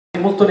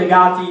molto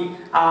legati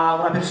a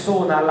una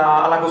persona,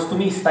 alla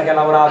costumista che ha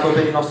lavorato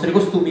per i nostri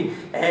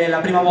costumi. È la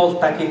prima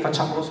volta che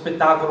facciamo uno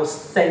spettacolo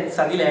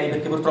senza di lei,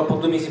 perché purtroppo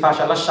 2 mesi fa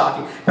ci ha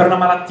lasciati per una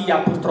malattia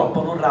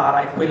purtroppo non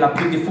rara, è quella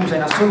più diffusa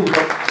in assoluto,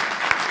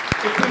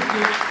 e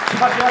quindi ci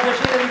faceva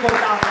piacere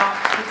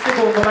ricordarla.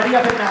 Secondo Maria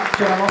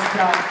Pennacchio, la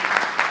nostra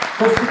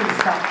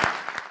costumista.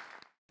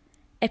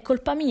 È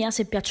colpa mia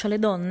se piaccio alle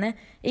donne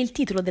è il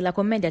titolo della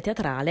commedia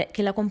teatrale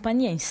che la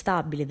compagnia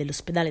instabile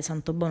dell'ospedale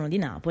Santobono di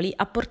Napoli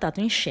ha portato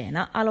in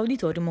scena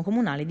all'auditorium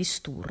comunale di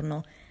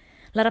Sturno.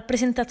 La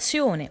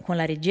rappresentazione, con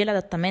la regia e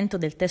l'adattamento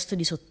del testo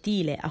di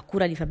Sottile a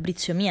cura di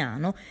Fabrizio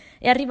Miano,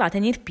 è arrivata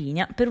in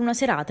Irpinia per una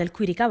serata il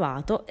cui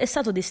ricavato è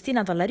stato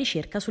destinato alla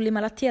ricerca sulle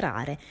malattie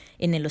rare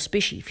e, nello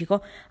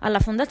specifico, alla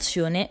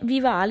fondazione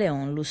Viva alle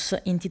Onlus,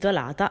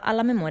 intitolata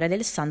alla memoria di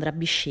Alessandra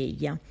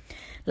Bisceglia.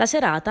 La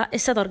serata è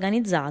stata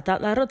organizzata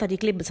dal Rotary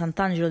Club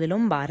Sant'Angelo dei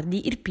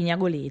Lombardi Hirpinia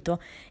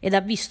Goleto ed ha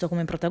visto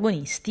come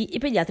protagonisti i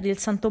pediatri del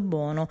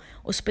Santobono,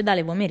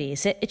 ospedale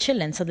vomerese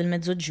eccellenza del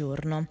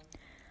Mezzogiorno.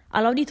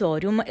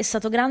 All'auditorium è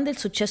stato grande il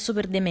successo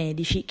per dei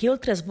medici che,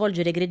 oltre a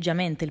svolgere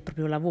egregiamente il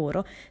proprio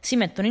lavoro, si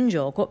mettono in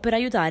gioco per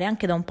aiutare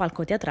anche da un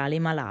palco teatrale i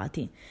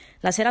malati.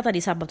 La serata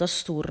di sabato a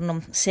Sturno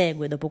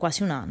segue, dopo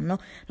quasi un anno,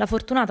 la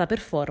fortunata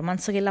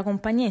performance che la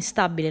compagnia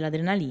instabile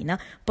l'adrenalina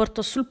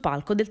portò sul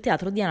palco del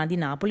Teatro Diana di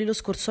Napoli lo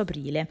scorso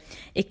aprile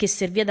e che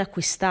servì ad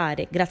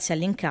acquistare, grazie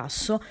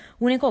all'incasso,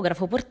 un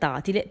ecografo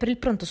portatile per il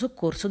pronto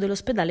soccorso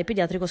dell'ospedale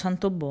pediatrico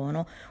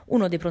Santobono,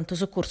 uno dei pronto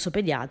soccorso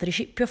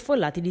pediatrici più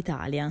affollati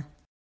d'Italia.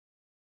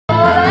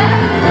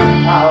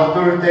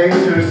 Other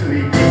days are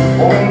sleeping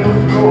on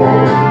the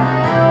floor.